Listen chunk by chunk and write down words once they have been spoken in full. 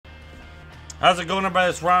How's it going,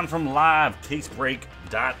 everybody? It's Ron from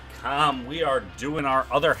LiveCaseBreak.com. We are doing our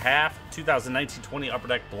other half 2019-20 Upper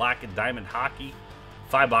Deck Black and Diamond Hockey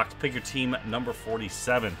 5-box. Pick your team number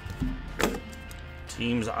 47.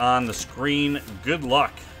 Teams on the screen. Good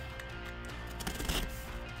luck.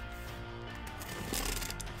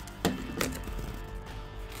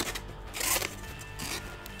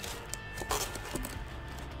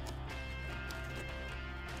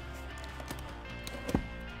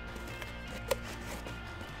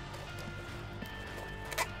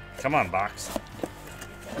 Come on, box.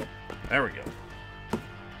 There we go.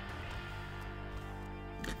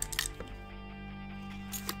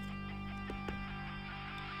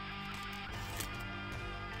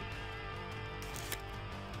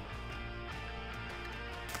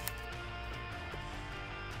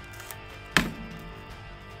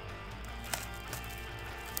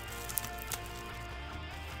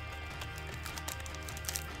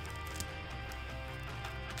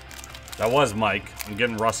 That was Mike. I'm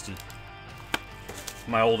getting rusty.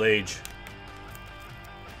 My old age.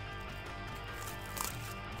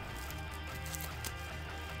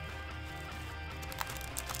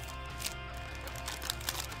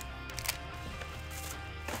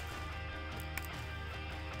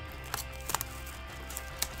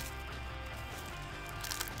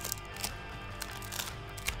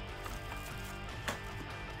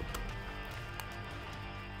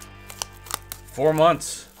 Four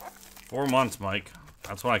months. 4 months, Mike.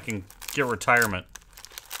 That's when I can get retirement.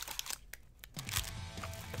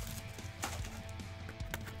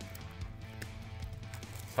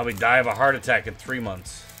 Probably die of a heart attack in 3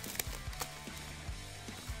 months.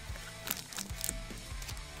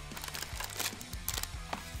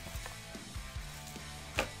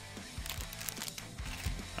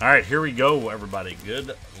 All right, here we go, everybody.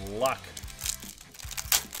 Good luck.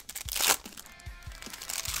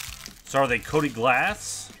 So are they Cody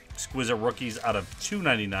Glass? Exquisite Rookies out of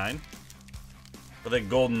 $2.99. Are they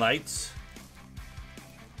Golden Knights?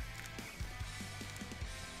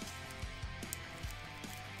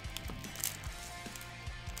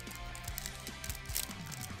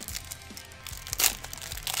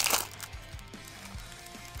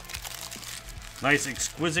 Nice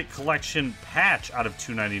Exquisite Collection patch out of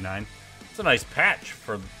 $2.99. It's a nice patch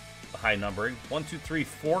for the high numbering. 1, 2, 3,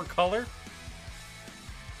 4 color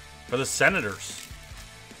for the Senators.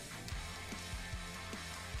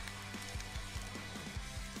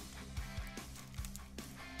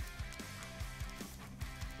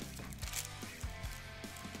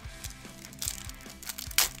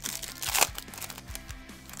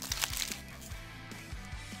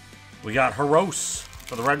 We got Haros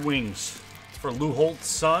for the Red Wings. For Lou Holt's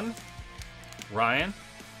son, Ryan,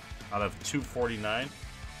 out of $2.49.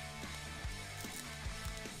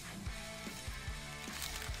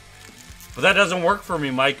 But that doesn't work for me,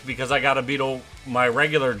 Mike, because I got to beat my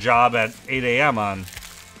regular job at 8 a.m. on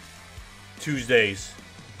Tuesdays.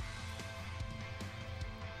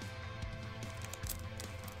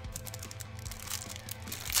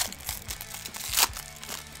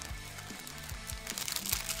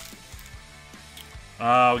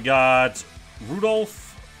 We got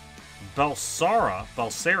Rudolph Balsera,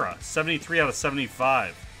 73 out of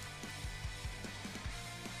 75.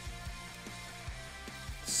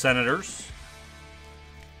 Senators.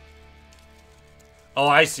 Oh,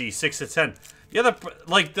 I see. 6 to 10. Yeah,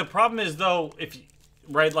 the problem is though,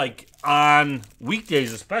 like on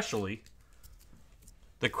weekdays especially,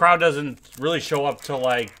 the crowd doesn't really show up till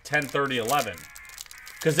like 10:30, 11.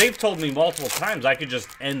 Because they've told me multiple times I could just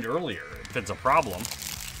end earlier if it's a problem.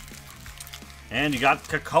 And you got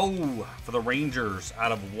Kakko for the Rangers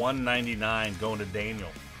out of $1.99 going to Daniel.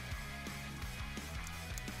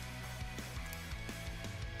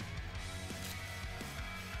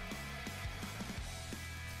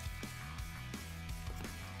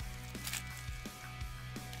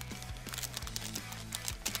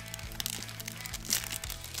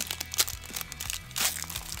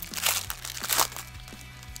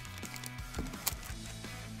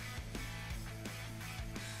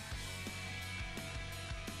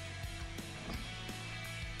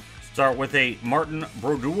 Start with a Martin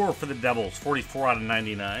Brodeur for the Devils, 44 out of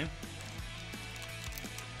 99.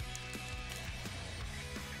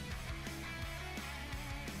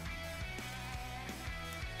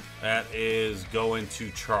 That is going to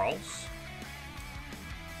Charles.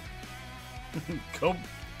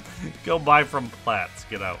 Go buy from Platts.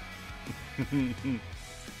 Get out.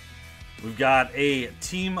 We've got a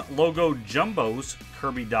Team Logo Jumbos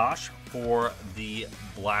Kirby Dosh for the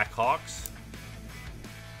Blackhawks.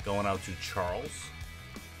 Going out to Charles.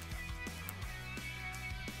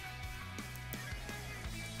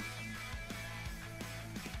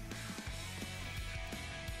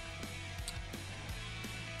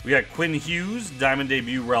 We got Quinn Hughes, Diamond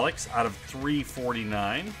Debut Relics out of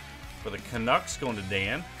 349 for the Canucks, going to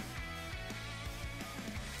Dan.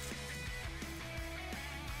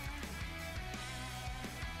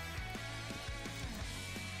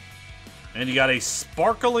 And you got a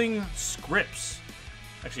Sparkling Scripts.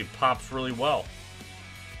 Actually pops really well.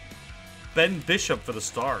 Ben Bishop for the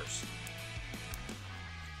Stars.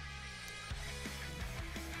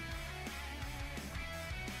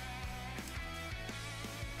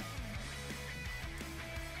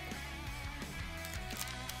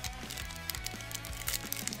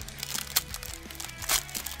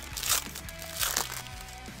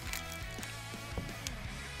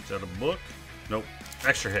 Is that a book? Nope.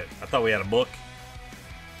 Extra hit. I thought we had a book.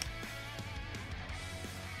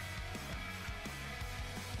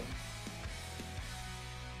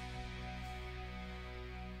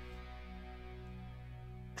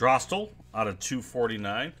 Drostel out of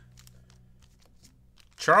 249.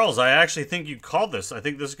 Charles, I actually think you called this. I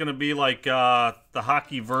think this is going to be like the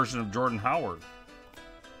hockey version of Jordan Howard.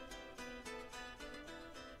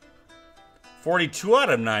 42 out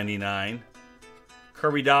of 99.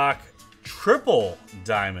 Kirby Dach Triple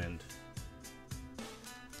Diamond.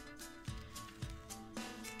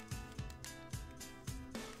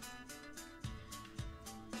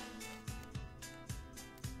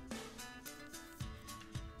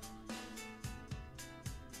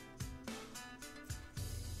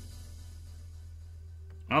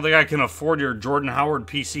 I don't think I can afford your Jordan Howard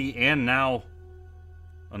PC and now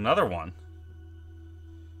another one.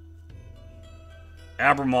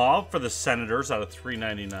 Abramov for the Senators out of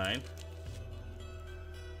 399.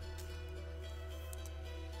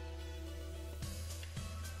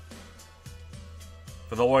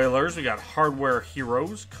 For the Oilers, we got Hardware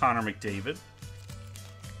Heroes, Connor McDavid.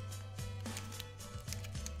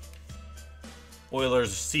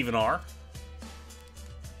 Oilers, Stephen R.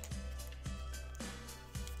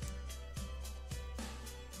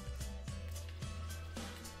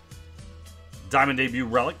 Diamond Debut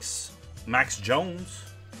Relics, Max Jones.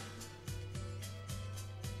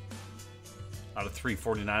 Out of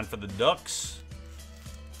 349 for the Ducks.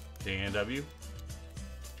 Dan W.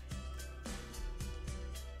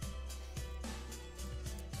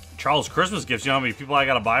 Charles Christmas gifts. You know how many people I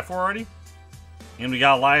got to buy for already? And we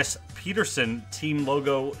got Elias Peterson Team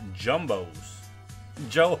Logo Jumbos.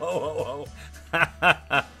 Joe ho ho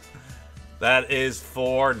ho. That is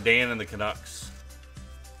for Dan and the Canucks.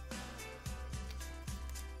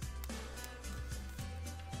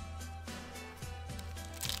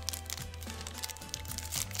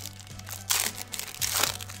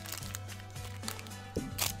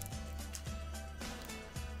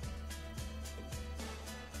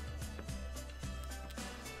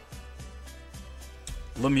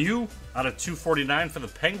 Lemieux out of 249 for the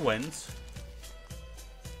Penguins.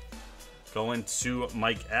 Going to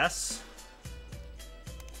Mike S.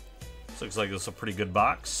 This looks like this is a pretty good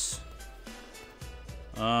box.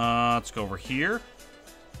 Let's go over here.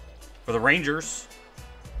 For the Rangers,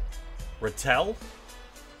 Rattel.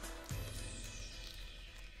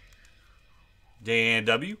 Dan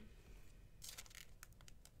W.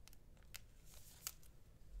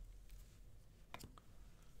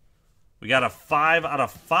 We got a 5 out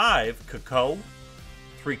of 5 Kakko.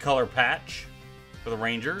 3-color patch for the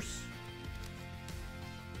Rangers.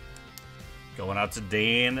 Going out to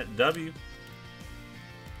Dan W.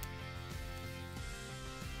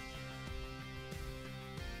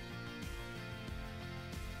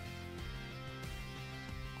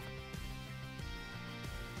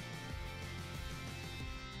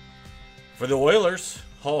 For the Oilers,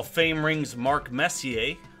 Hall of Fame rings Mark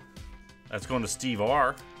Messier. That's going to Steve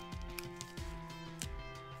R.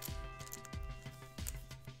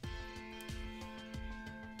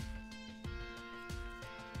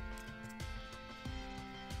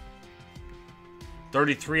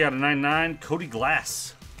 $33 out of 99, Cody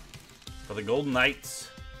Glass for the Golden Knights.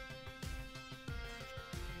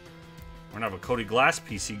 We're going to have a Cody Glass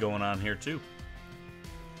PC going on here, too.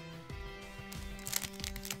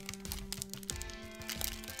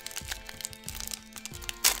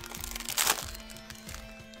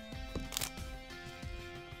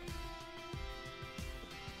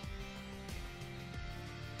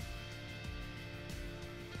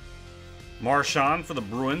 Marchand for the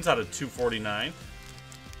Bruins out of 249.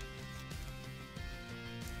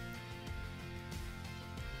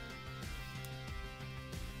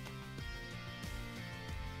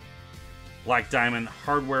 Black Diamond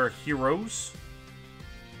Hardware Heroes.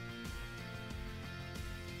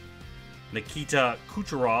 Nikita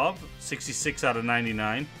Kucherov, 66 out of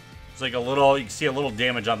 99. It's like a little, you can see a little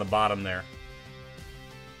damage on the bottom there.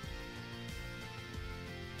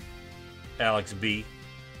 Alex B.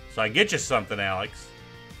 So I get you something, Alex.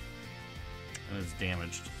 And it's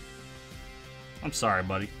damaged. I'm sorry,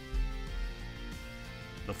 buddy.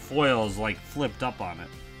 The foil is like flipped up on it.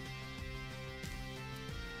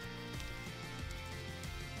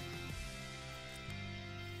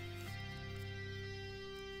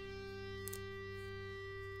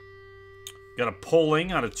 Got a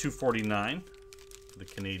Poling out of 249 for the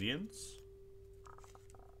Canadians.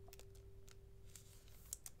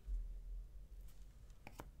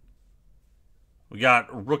 We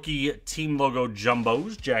got rookie team logo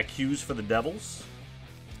jumbos. Jack Hughes for the Devils.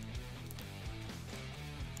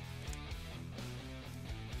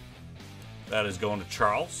 That is going to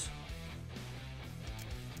Charles.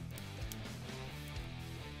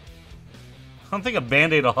 I don't think a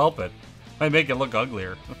Band-Aid will help it. Might make it look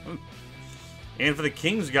uglier. And for the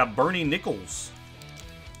Kings, we got Bernie Nichols.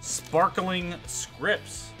 Sparkling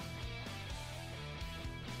Scripts.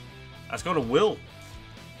 Let's go to Will.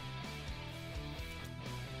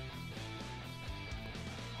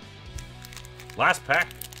 Last pack.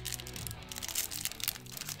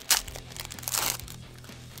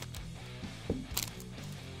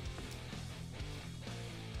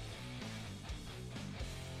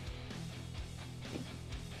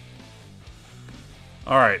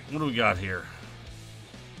 All right, what do we got here?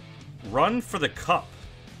 Run for the Cup.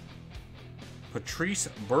 Patrice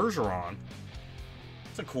Bergeron.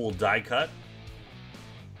 That's a cool die cut.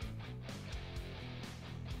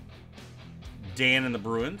 Dan and the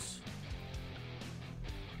Bruins.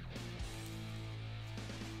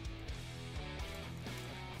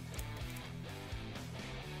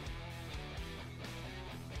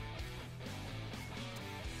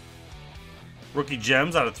 Rookie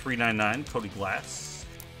Gems out of 399, Cody Glass.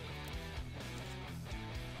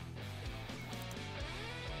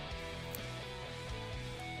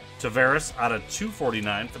 Tavares out of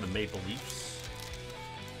 249 for the Maple Leafs.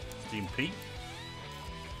 Steam Pete.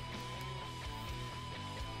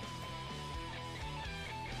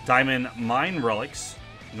 Diamond Mine Relics.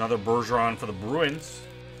 Another Bergeron for the Bruins.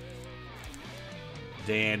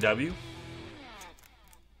 Dan W.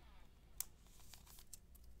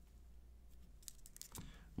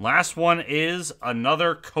 Last one is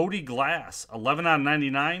another Cody Glass. 11 out of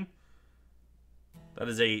 99. That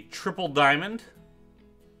is a triple diamond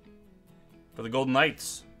for the Golden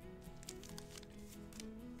Knights.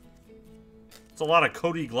 It's a lot of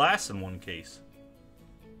Cody Glass in one case.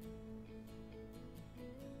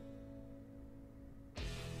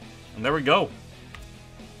 And there we go.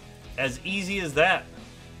 As easy as that.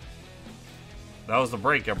 That was the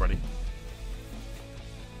break, everybody.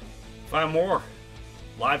 Find more.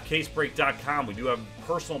 LiveCaseBreak.com. We do have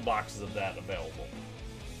personal boxes of that available.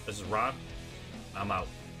 This is Ron. I'm out.